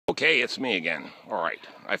Okay, it's me again. Alright,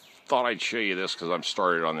 I thought I'd show you this because I'm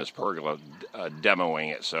started on this pergola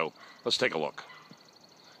demoing it, so let's take a look.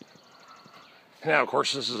 Now, of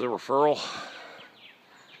course, this is a referral.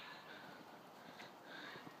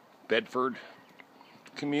 Bedford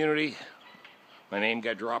community. My name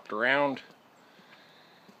got dropped around,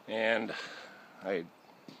 and I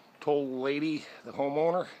told the lady, the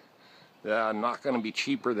homeowner, that I'm not going to be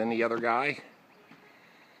cheaper than the other guy.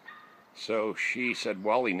 So she said,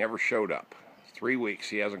 well, he never showed up. 3 weeks,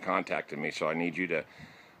 he hasn't contacted me, so I need you to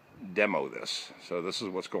demo this. So this is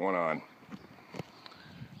what's going on.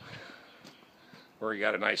 Where you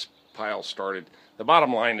got a nice pile started. The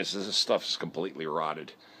bottom line is this stuff is completely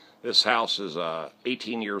rotted. This house is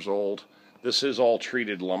 18 years old. This is all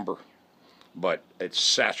treated lumber, but it's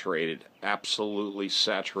saturated, absolutely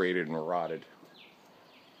saturated and rotted.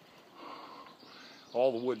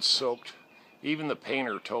 All the wood's soaked. Even the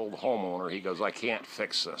painter told the homeowner, he goes, I can't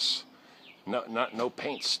fix this. No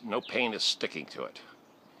paint is sticking to it.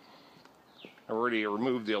 I already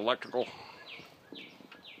removed the electrical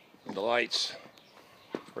and the lights.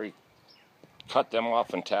 Already cut them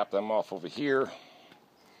off and tap them off over here.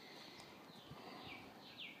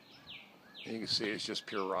 You can see it's just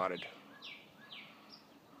pure rotted.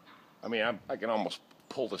 I mean, I can almost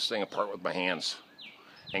pull this thing apart with my hands.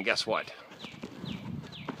 And guess what?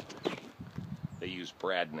 They use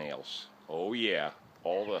brad nails. Oh yeah,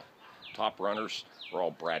 all the top runners are all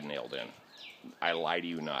brad nailed in. I lie to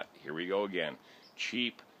you not. Here we go again.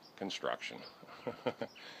 Cheap construction.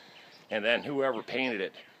 And then whoever painted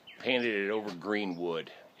it over green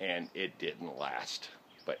wood, and it didn't last.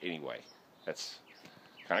 But anyway, that's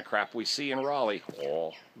the kind of crap we see in Raleigh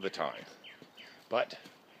all the time. But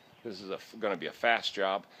this is going to be a fast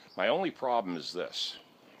job. My only problem is this,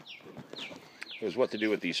 is what to do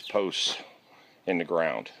with these posts in the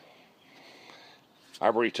ground.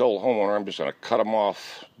 I've already told the homeowner I'm just going to cut them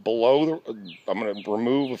off below I'm going to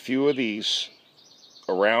remove a few of these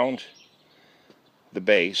around the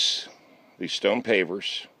base, these stone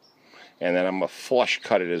pavers, and then I'm going to flush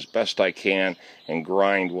cut it as best I can and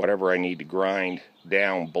grind whatever I need to grind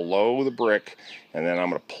down below the brick, and then I'm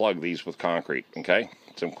going to plug these with concrete, okay?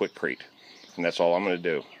 Some quickcrete, and that's all I'm going to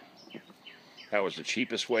do. That was the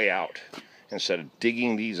cheapest way out, instead of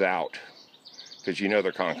digging these out, because you know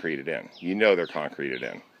they're concreted in. You know they're concreted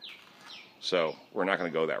in. So we're not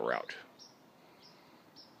going to go that route.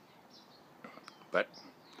 But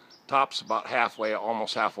top's about halfway,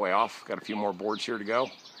 almost halfway off. Got a few more boards here to go.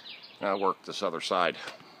 Now I'll work this other side.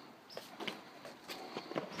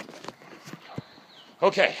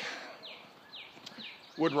 Okay.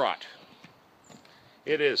 Wood rot.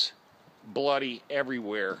 It is bloody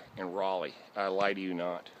everywhere in Raleigh. I lie to you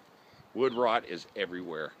not. Wood rot is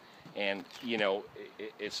everywhere. And, you know,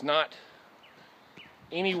 it's not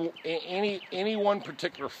any one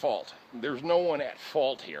particular fault. There's no one at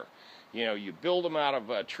fault here. You know, you build them out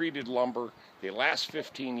of treated lumber, they last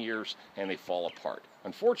 15 years, and they fall apart.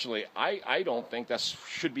 Unfortunately, I don't think that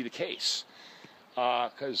should be the case.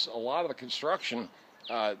 Because a lot of the construction,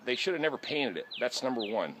 they should have never painted it. That's number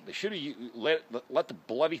one. They should have let the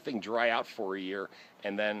bloody thing dry out for a year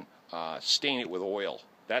and then stain it with oil.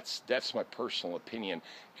 That's my personal opinion.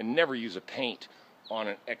 And never use a paint on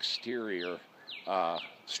an exterior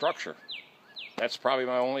structure. That's probably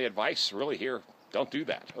my only advice really here. Don't do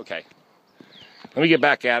that. Okay. Let me get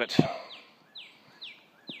back at it.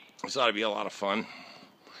 This ought to be a lot of fun.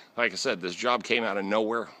 Like I said, this job came out of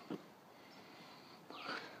nowhere.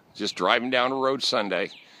 Just driving down the road Sunday,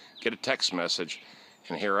 get a text message,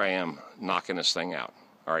 and here I am knocking this thing out.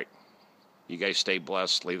 All right. You guys stay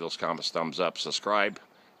blessed. Leave those comments, thumbs up, subscribe.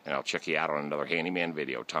 And I'll check you out on another Handyman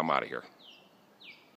video. Tom out of here.